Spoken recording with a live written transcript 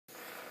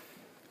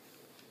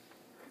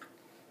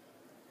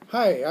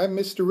Hi, I'm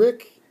Mr.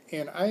 Rick,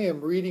 and I am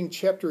reading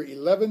Chapter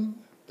 11,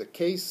 The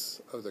Case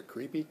of the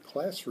Creepy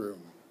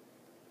Classroom.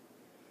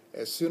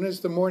 As soon as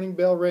the morning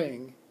bell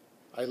rang,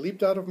 I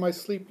leaped out of my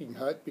sleeping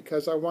hut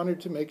because I wanted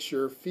to make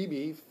sure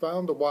Phoebe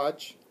found the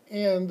watch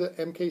and the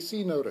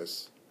MKC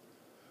notice.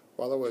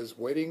 While I was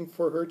waiting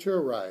for her to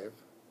arrive,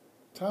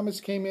 Thomas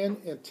came in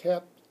and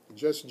tapped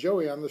just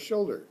Joey on the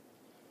shoulder.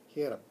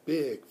 He had a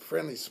big,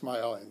 friendly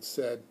smile and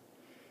said,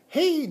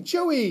 "Hey,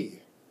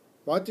 Joey!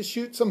 Want to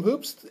shoot some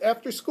hoops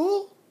after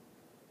school?"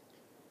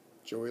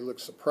 Joey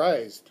looked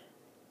surprised.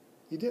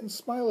 He didn't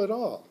smile at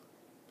all.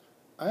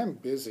 "I'm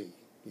busy,"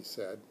 he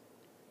said.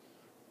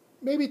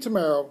 "Maybe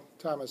tomorrow,"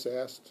 Thomas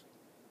asked.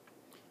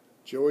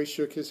 Joey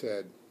shook his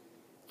head.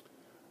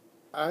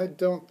 "I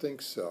don't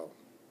think so."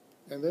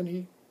 And then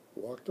he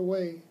walked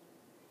away.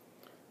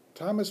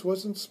 Thomas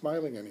wasn't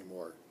smiling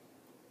anymore.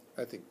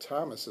 I think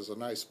Thomas is a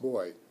nice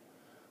boy.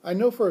 I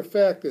know for a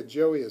fact that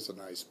Joey is a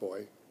nice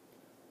boy.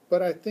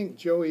 But I think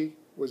Joey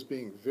was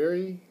being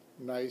very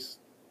nice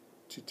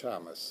to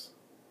Thomas.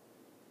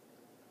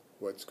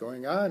 "What's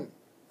going on,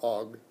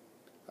 Og?"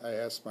 I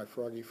asked my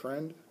froggy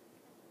friend.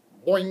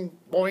 "Boing,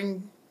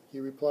 boing," he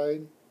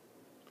replied.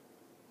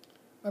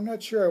 "I'm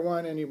not sure I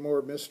want any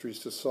more mysteries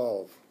to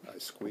solve," I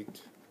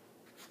squeaked.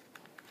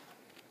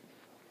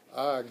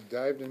 Og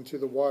dived into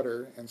the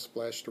water and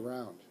splashed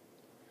around.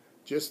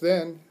 Just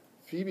then,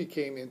 Phoebe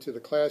came into the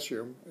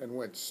classroom and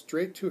went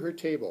straight to her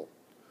table.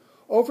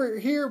 "Over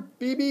here,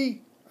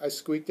 Phoebe!" I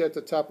squeaked at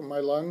the top of my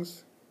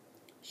lungs.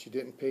 She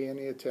didn't pay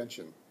any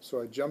attention,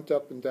 so I jumped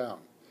up and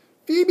down.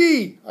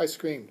 "Phoebe!" I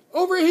screamed.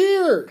 "Over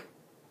here!"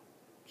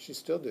 She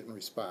still didn't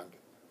respond,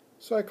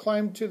 so I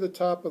climbed to the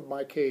top of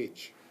my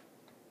cage.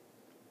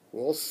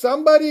 "Will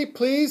somebody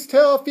please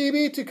tell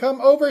Phoebe to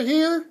come over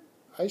here?"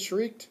 I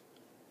shrieked.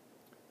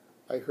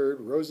 I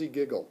heard Rosie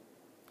giggle.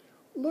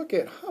 "Look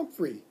at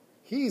Humphrey.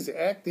 He's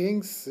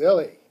acting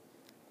silly."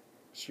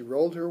 She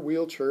rolled her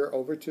wheelchair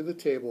over to the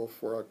table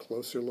for a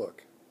closer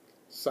look.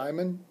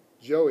 Simon,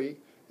 Joey,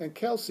 and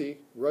Kelsey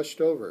rushed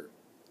over.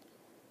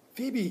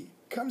 "Phoebe,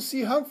 come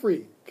see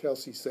Humphrey,"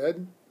 Kelsey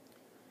said.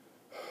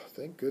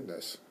 Thank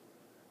goodness.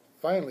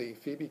 Finally,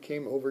 Phoebe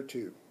came over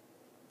too.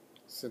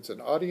 Since an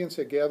audience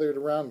had gathered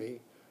around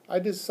me, I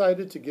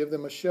decided to give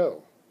them a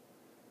show.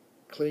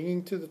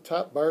 Clinging to the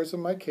top bars of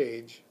my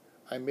cage,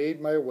 I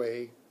made my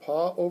way,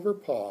 paw over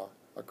paw,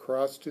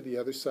 across to the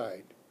other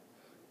side.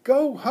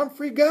 "Go,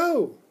 Humphrey,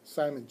 go!"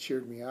 Simon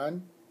cheered me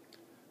on.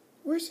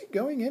 "Where's he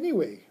going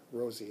anyway?"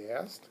 Rosie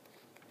asked.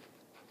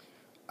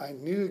 I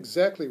knew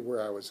exactly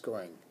where I was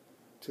going,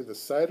 to the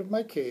side of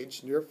my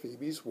cage near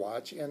Phoebe's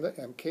watch and the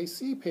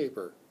MKC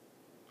paper.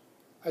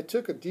 I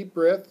took a deep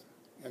breath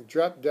and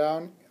dropped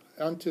down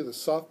onto the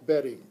soft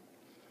bedding.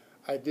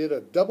 I did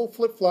a double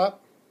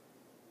flip-flop.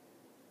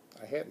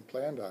 I hadn't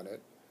planned on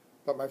it,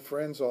 but my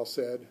friends all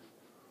said,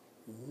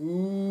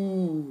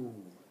 "Ooh."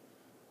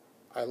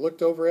 I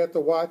looked over at the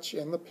watch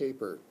and the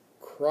paper,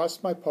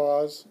 crossed my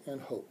paws,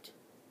 and hoped.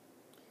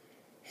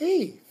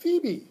 "Hey,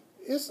 Phoebe,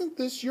 isn't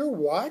this your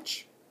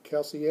watch?"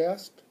 Kelsey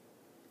asked.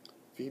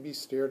 Phoebe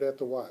stared at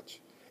the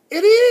watch.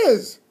 "It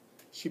is!"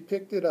 She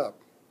picked it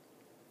up.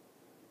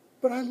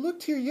 "But I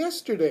looked here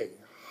yesterday.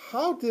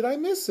 How did I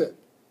miss it?"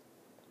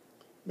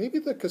 "Maybe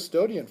the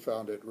custodian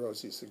found it,"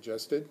 Rosie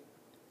suggested.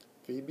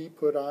 Phoebe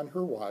put on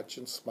her watch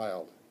and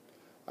smiled.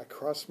 I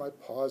crossed my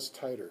paws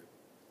tighter.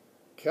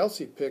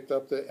 Kelsey picked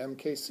up the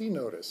MKC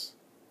notice.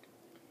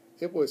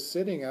 "It was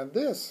sitting on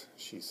this,"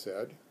 she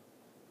said.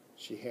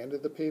 She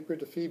handed the paper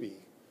to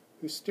Phoebe,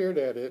 who stared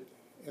at it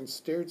and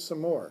stared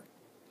some more.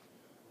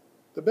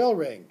 The bell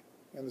rang,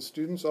 and the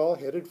students all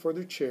headed for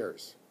their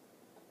chairs.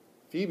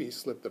 Phoebe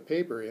slipped the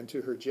paper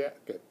into her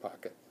jacket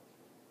pocket.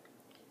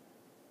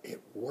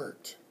 It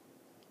worked.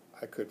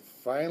 I could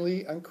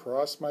finally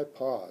uncross my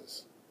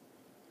paws.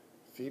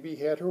 Phoebe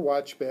had her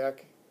watch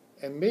back,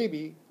 and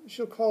maybe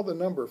she'll call the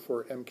number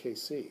for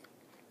MKC.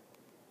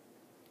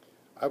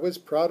 I was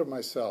proud of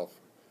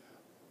myself,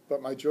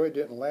 but my joy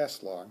didn't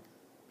last long,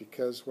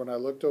 because when I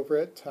looked over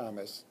at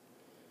Thomas,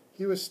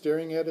 he was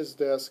staring at his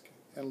desk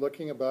and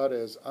looking about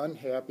as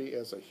unhappy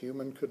as a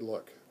human could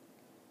look.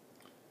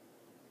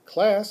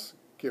 "Class,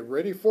 get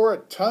ready for a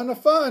ton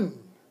of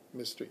fun,"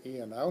 Mr. E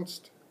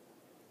announced.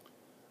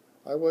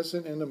 I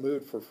wasn't in the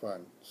mood for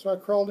fun, so I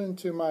crawled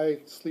into my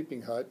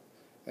sleeping hut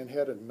and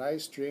had a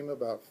nice dream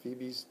about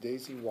Phoebe's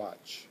daisy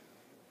watch.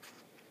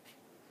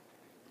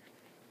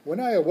 When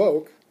I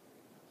awoke,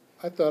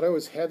 I thought I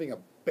was having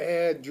a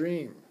bad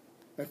dream.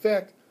 In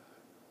fact,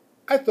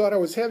 I thought I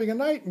was having a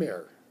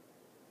nightmare.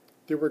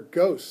 There were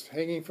ghosts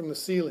hanging from the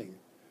ceiling.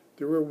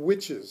 There were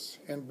witches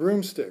and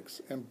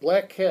broomsticks and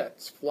black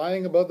cats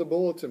flying above the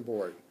bulletin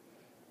board.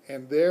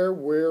 And there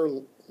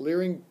were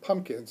leering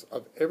pumpkins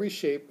of every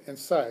shape and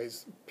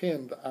size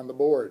pinned on the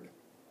board.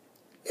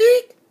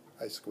 "Eek!"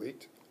 I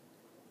squeaked.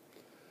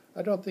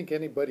 I don't think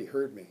anybody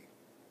heard me.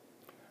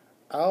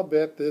 "I'll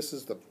bet this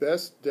is the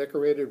best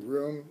decorated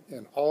room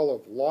in all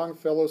of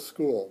Longfellow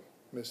School,"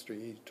 Mr.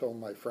 E told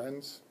my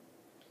friends.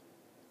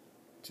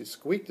 To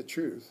squeak the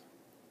truth,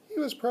 he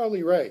was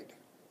probably right.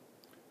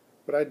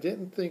 but I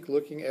didn't think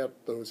looking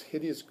at those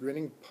hideous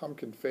grinning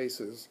pumpkin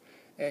faces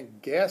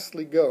and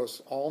ghastly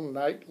ghosts all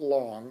night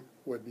long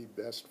would be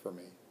best for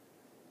me.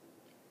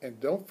 And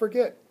don't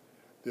forget,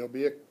 there'll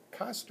be a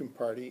costume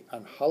party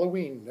on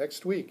Halloween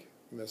next week,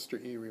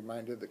 Mr. E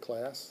reminded the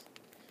class.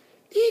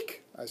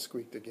 Eek! I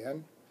squeaked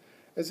again,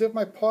 as if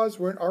my paws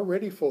weren't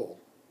already full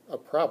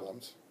of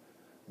problems.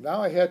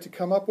 Now I had to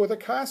come up with a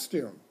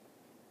costume.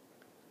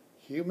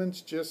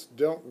 Humans just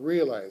don't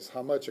realize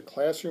how much a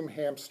classroom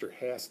hamster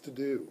has to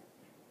do.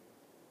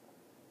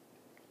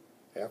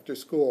 After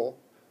school,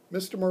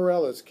 Mr.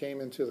 Morales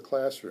came into the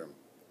classroom.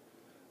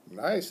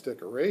 Nice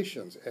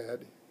decorations,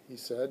 Ed, he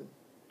said.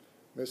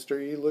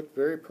 Mr. E looked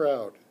very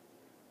proud.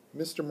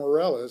 Mr.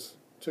 Morales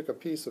took a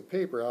piece of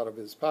paper out of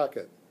his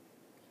pocket.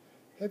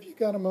 Have you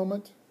got a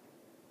moment?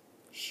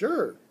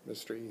 Sure,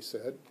 Mr. E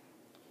said.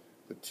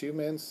 The two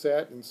men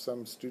sat in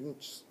some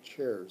students'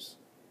 chairs.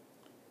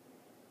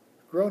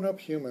 Grown-up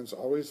humans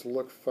always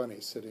look funny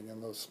sitting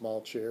in those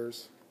small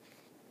chairs.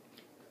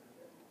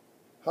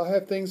 How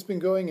have things been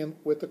going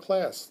with the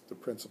class? The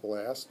principal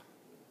asked.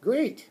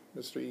 Great,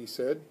 Mr. E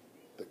said.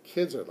 The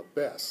kids are the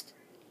best.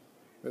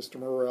 Mr.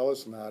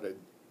 Morales nodded.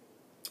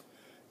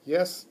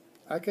 Yes,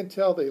 I can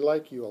tell they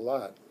like you a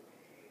lot.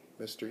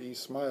 Mr. E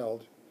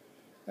smiled,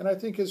 and I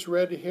think his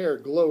red hair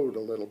glowed a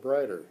little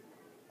brighter.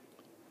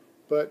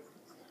 But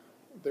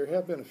there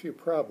have been a few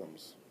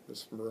problems,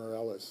 Mr.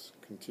 Morales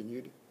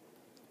continued.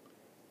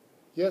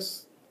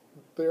 Yes,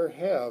 there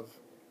have,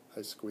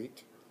 I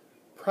squeaked.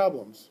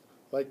 Problems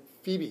like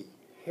Phoebe,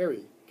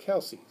 Harry,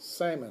 Kelsey,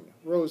 Simon,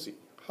 Rosie,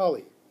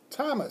 Holly,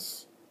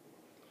 Thomas.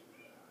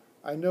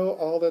 I know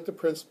all that the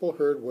principal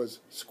heard was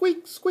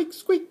squeak, squeak,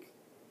 squeak,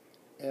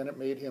 and it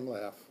made him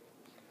laugh.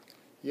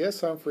 Yes,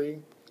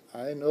 Humphrey,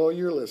 I know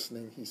you're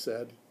listening, he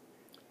said.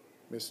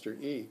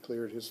 Mr. E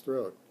cleared his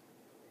throat.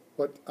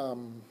 What,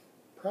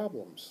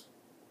 problems?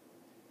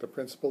 The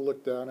principal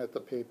looked down at the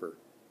paper.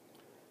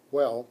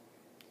 Well,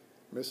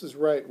 Mrs.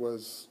 Wright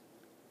was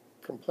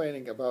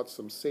complaining about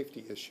some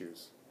safety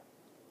issues,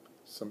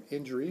 some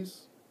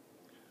injuries,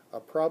 a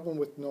problem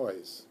with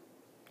noise,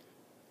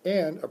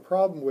 and a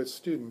problem with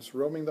students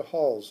roaming the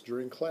halls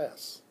during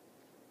class.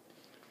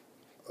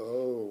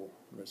 Oh,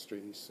 Mr.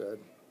 E said,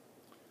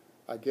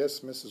 I guess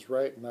Mrs.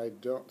 Wright and I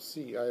don't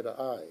see eye to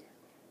eye.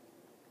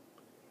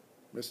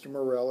 Mr.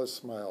 Morales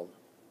smiled.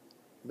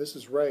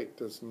 Mrs. Wright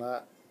does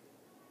not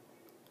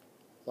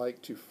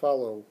like to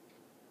follow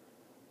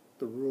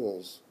the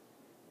rules,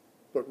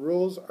 but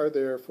rules are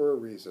there for a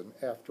reason,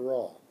 after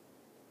all.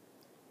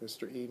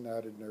 Mr. E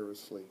nodded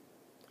nervously.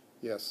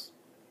 Yes,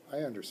 I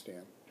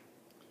understand.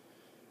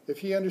 If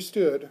he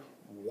understood,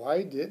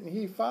 why didn't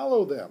he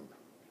follow them?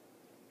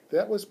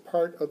 That was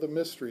part of the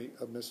mystery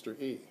of Mr.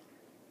 E.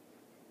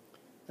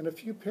 And a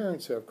few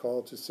parents have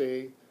called to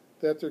say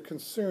that they're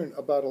concerned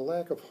about a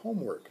lack of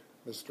homework,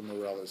 Mr.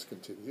 Morales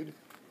continued.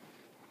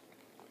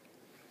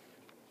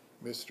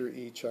 Mr.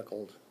 E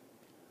chuckled.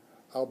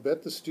 I'll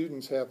bet the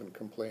students haven't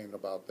complained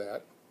about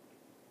that.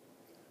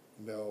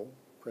 No,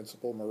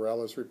 Principal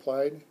Morales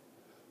replied,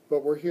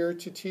 but we're here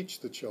to teach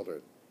the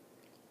children.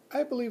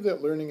 I believe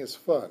that learning is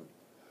fun,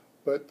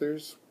 but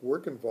there's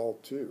work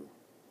involved too.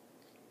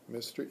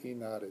 Mr. E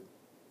nodded,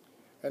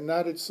 and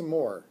nodded some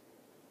more.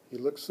 He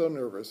looked so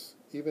nervous,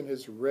 even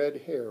his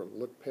red hair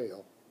looked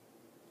pale.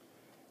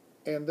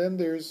 And then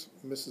there's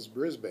Mrs.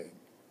 Brisbane.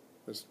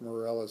 Mr.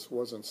 Morales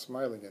wasn't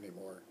smiling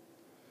anymore.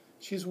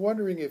 She's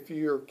wondering if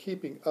you're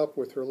keeping up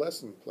with her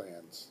lesson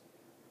plans.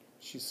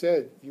 She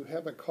said you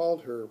haven't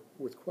called her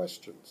with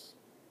questions.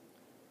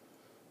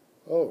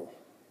 Oh,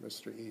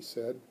 Mr. E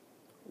said.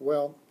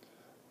 Well,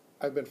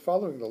 I've been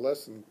following the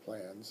lesson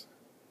plans,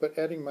 but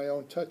adding my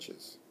own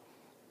touches.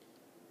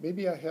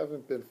 Maybe I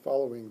haven't been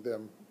following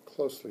them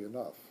closely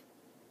enough.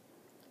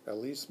 At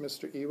least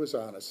Mr. E was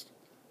honest.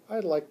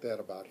 I like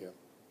that about him.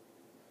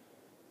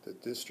 The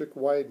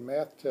district-wide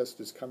math test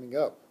is coming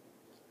up.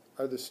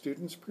 Are the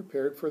students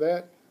prepared for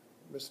that?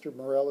 Mr.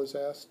 Morales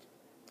asked.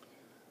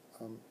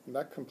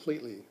 Not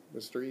completely,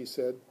 Mr. E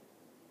said.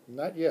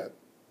 Not yet.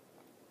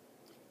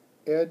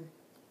 Ed,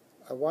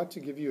 I want to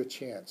give you a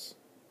chance.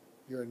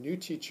 You're a new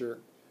teacher,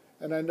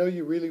 and I know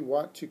you really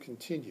want to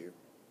continue,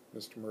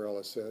 Mr.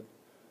 Morales said,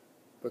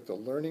 but the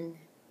learning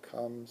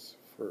comes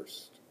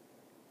first.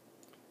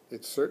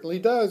 It certainly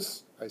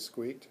does, I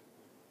squeaked.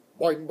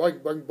 Boing,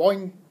 boing, boing,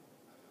 boing,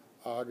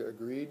 Og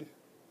agreed.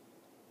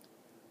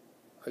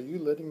 Are you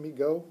letting me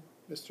go?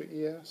 Mr.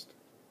 E asked.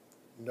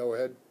 No,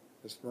 Ed,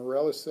 Mr.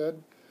 Morales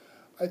said.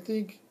 I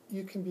think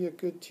you can be a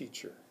good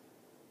teacher,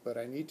 but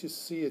I need to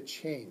see a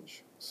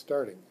change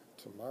starting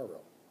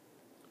tomorrow.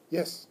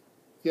 Yes,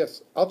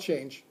 I'll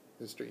change,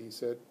 Mr. E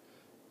said.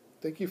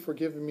 Thank you for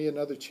giving me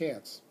another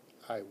chance.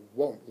 I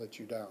won't let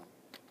you down.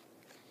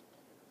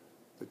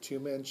 The two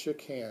men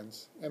shook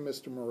hands, and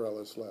Mr.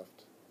 Morales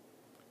left.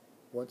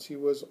 Once he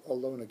was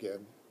alone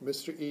again,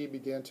 Mr. E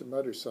began to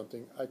mutter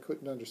something I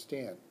couldn't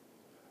understand.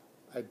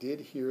 I did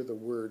hear the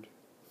word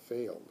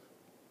failed.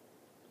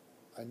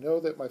 I know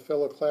that my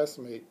fellow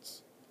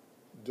classmates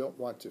don't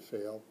want to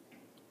fail.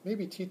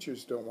 Maybe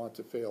teachers don't want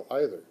to fail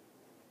either.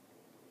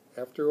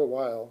 After a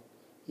while,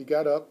 he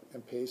got up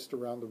and paced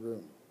around the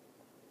room.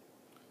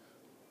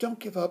 "Don't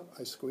give up,"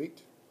 I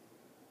squeaked.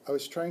 I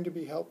was trying to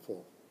be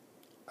helpful.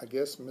 I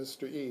guess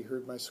Mr. E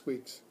heard my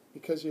squeaks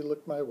because he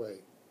looked my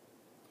way.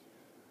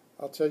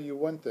 "I'll tell you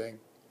one thing,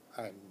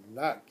 I'm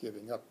not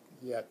giving up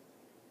yet,"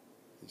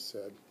 he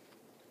said.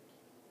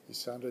 He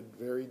sounded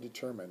very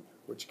determined,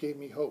 which gave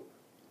me hope.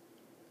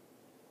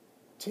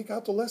 "Take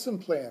out the lesson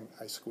plan,"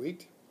 I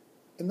squeaked.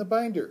 "In the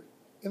binder,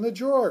 in the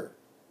drawer."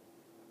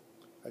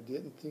 I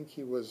didn't think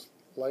he was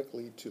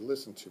likely to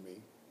listen to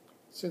me,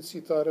 since he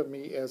thought of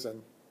me as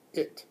an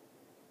it.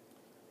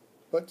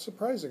 But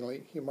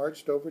surprisingly, he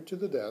marched over to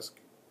the desk,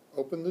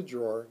 opened the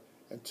drawer,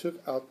 and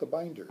took out the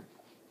binder.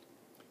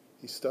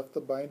 He stuffed the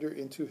binder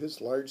into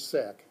his large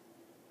sack.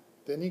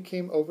 Then he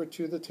came over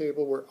to the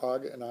table where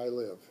Og and I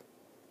live.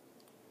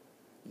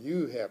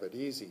 "You have it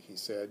easy," he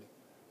said.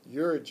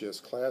 "You're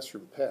just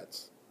classroom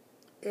pets.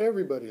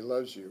 Everybody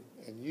loves you,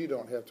 and you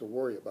don't have to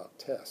worry about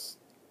tests."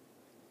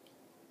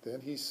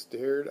 Then he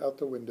stared out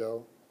the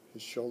window,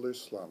 his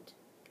shoulders slumped.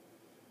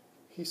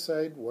 He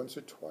sighed once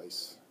or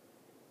twice.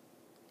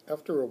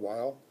 After a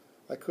while,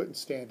 I couldn't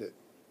stand it.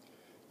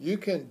 "You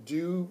can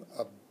do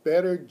a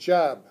better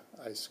job,"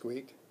 I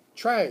squeaked.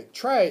 "Try,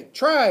 try,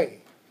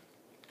 try!"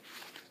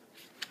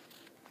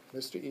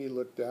 Mr. E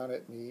looked down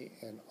at me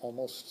and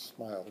almost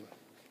smiled.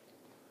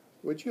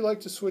 "Would you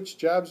like to switch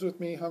jobs with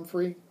me,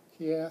 Humphrey?"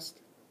 he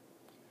asked.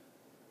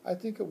 I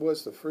think it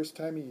was the first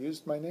time he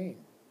used my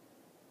name.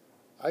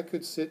 "I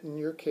could sit in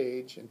your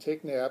cage and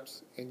take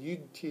naps, and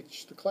you'd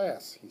teach the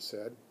class," he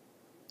said.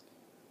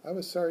 I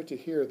was sorry to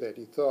hear that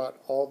he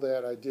thought all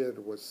that I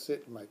did was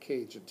sit in my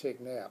cage and take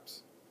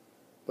naps.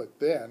 But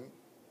then,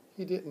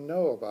 he didn't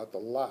know about the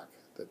lock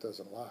that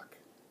doesn't lock.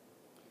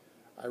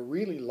 "I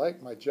really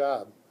like my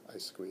job," I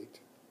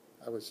squeaked.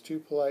 I was too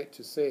polite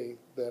to say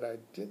that I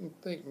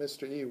didn't think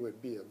Mr. E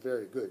would be a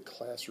very good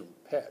classroom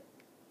pet.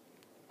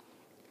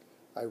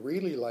 "I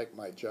really like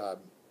my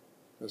job,"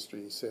 Mr.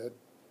 E said,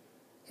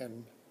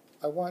 "and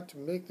I want to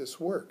make this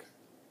work."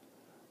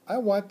 "I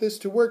want this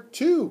to work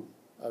too,"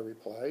 I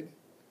replied.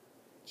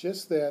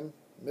 Just then,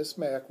 Miss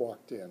Mack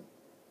walked in.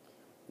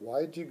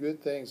 Why do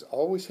good things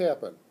always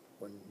happen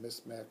when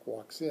Miss Mack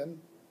walks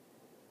in?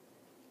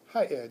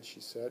 "Hi, Ed," she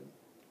said.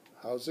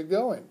 "How's it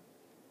going?"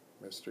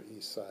 Mr. E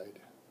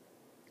sighed.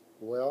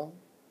 "Well,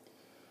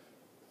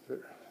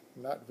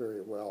 not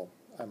very well,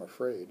 I'm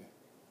afraid."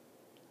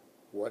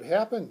 "What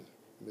happened?"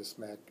 Miss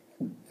Mack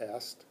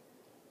asked.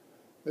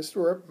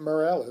 "Mr.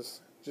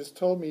 Morales just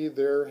told me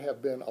there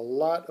have been a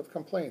lot of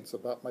complaints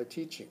about my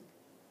teaching.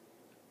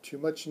 Too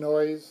much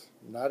noise,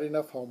 not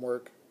enough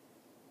homework,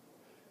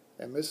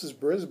 and Mrs.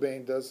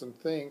 Brisbane doesn't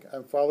think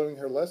I'm following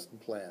her lesson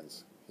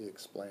plans," he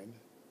explained.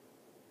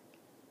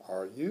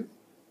 "Are you?"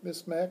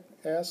 Miss Mack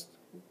asked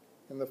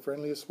in the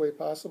friendliest way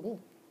possible.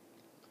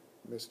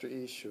 Mr.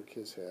 E shook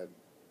his head.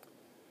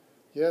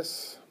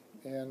 "Yes,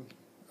 and,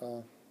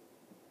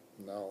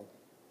 no."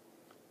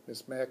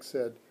 Miss Mack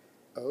said,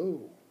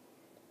 "Oh."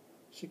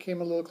 She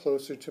came a little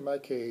closer to my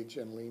cage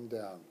and leaned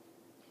down.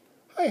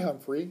 "Hi,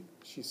 Humphrey,"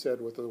 she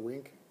said with a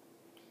wink.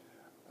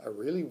 "I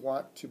really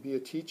want to be a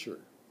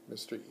teacher,"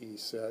 Mr. E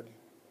said.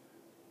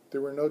 "There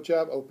were no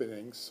job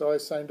openings, so I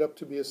signed up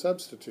to be a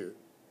substitute."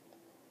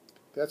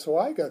 "That's how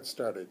I got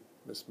started,"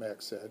 Miss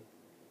Mack said.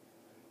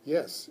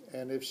 "Yes,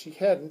 and if she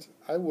hadn't,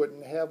 I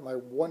wouldn't have my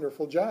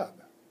wonderful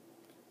job."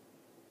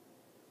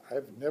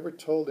 "I've never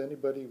told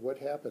anybody what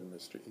happened,"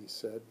 Mr. E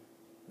said.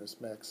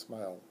 Miss Mack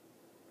smiled.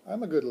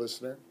 "I'm a good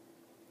listener."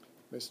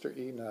 Mr.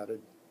 E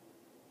nodded.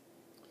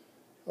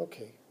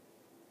 "Okay.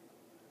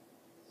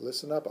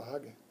 Listen up,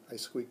 Og," I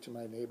squeaked to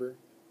my neighbor.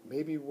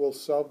 "Maybe we'll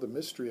solve the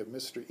mystery of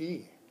Mr.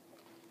 E."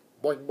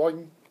 "Boing,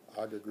 boing,"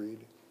 Og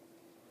agreed.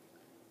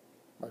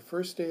 "My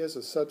first day as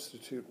a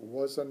substitute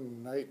was a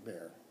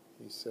nightmare,"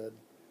 he said.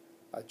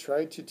 "I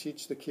tried to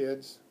teach the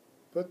kids,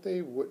 but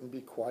they wouldn't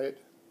be quiet,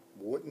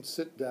 wouldn't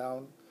sit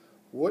down,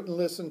 wouldn't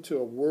listen to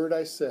a word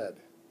I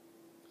said.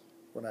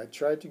 When I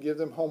tried to give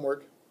them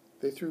homework,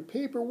 they threw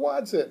paper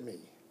wads at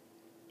me."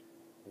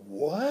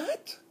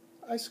 "What?"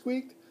 I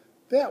squeaked.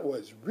 "That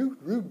was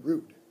rude, rude,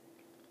 rude."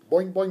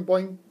 Boing, boing,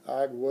 boing.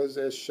 Og was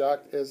as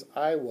shocked as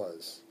I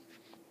was.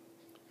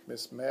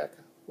 Miss Mack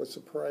was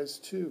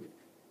surprised too.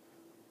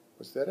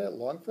 "Was that at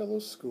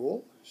Longfellow's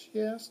school?" she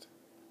asked.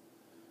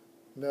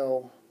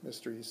 "No,"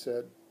 Mr. E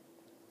said.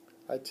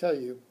 "I tell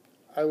you,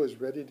 I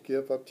was ready to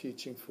give up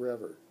teaching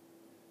forever.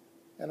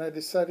 And I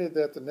decided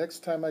that the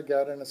next time I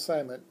got an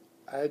assignment,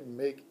 I'd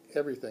make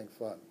everything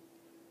fun.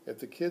 If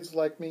the kids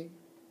liked me,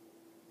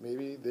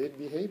 maybe they'd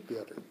behave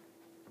better."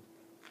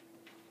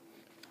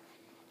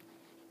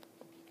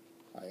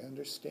 "I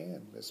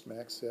understand," Miss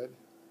Mack said,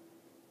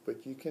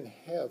 "but you can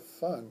have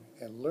fun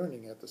and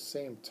learning at the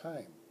same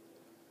time.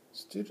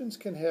 Students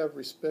can have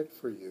respect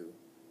for you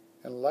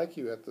and like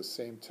you at the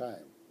same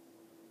time.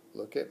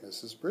 Look at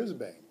Mrs.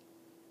 Brisbane."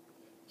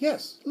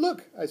 "Yes,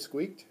 look," I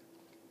squeaked.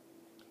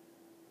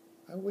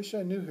 "I wish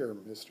I knew her,"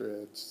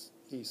 Mr.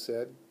 E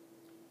said.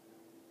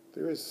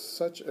 "There is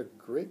such a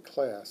great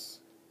class,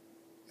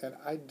 and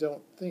I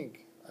don't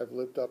think I've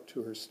lived up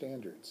to her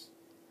standards.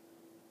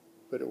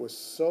 But it was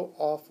so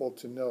awful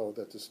to know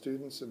that the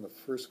students in the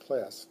first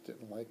class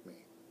didn't like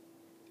me.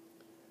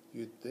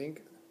 You'd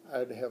think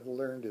I'd have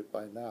learned it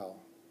by now,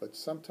 but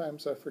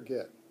sometimes I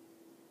forget.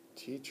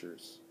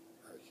 Teachers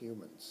are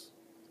humans.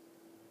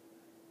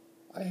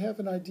 I have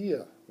an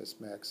idea, Miss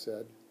Mack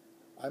said.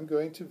 I'm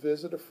going to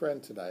visit a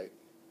friend tonight,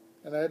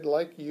 and I'd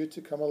like you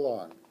to come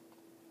along.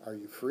 Are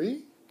you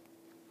free?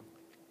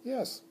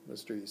 Yes,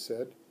 Mr. E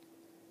said,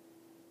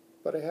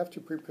 but I have to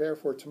prepare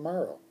for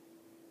tomorrow.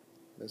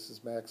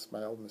 Mrs. Mack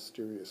smiled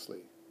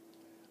mysteriously.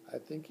 I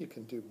think you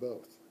can do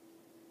both.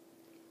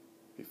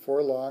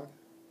 Before long,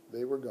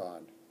 they were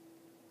gone.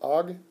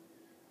 Og,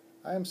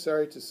 I am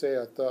sorry to say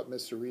I thought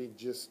Mr. Reed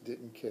just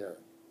didn't care.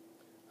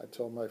 I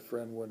told my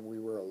friend when we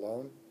were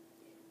alone.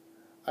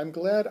 I'm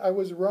glad I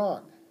was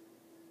wrong,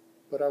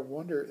 but I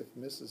wonder if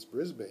Mrs.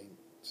 Brisbane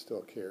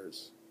still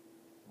cares.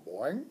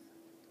 Boing?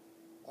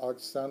 Og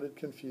sounded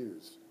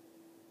confused.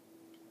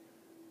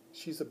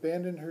 She's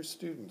abandoned her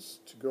students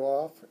to go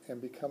off and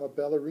become a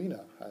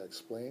ballerina, I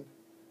explained.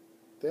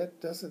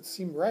 That doesn't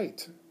seem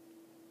right.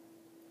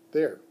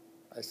 There,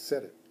 I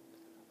said it.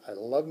 I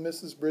love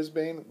Mrs.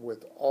 Brisbane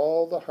with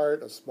all the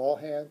heart a small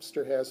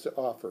hamster has to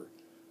offer,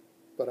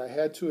 but I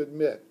had to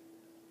admit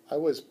I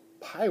was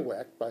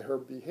pie-whacked by her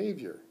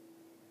behavior,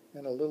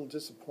 and a little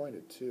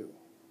disappointed too.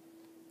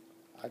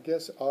 I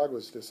guess Og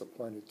was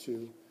disappointed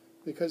too,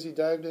 because he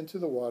dived into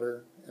the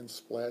water and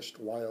splashed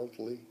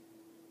wildly.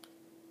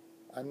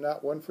 I'm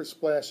not one for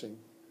splashing,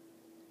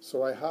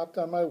 so I hopped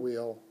on my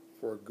wheel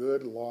for a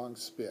good long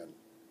spin.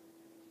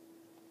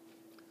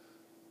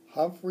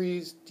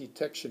 Humphrey's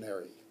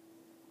Detectionary.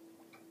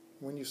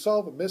 When you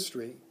solve a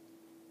mystery,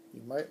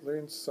 you might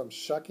learn some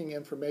shocking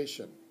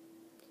information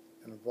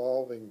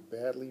involving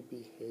badly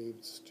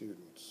behaved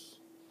students.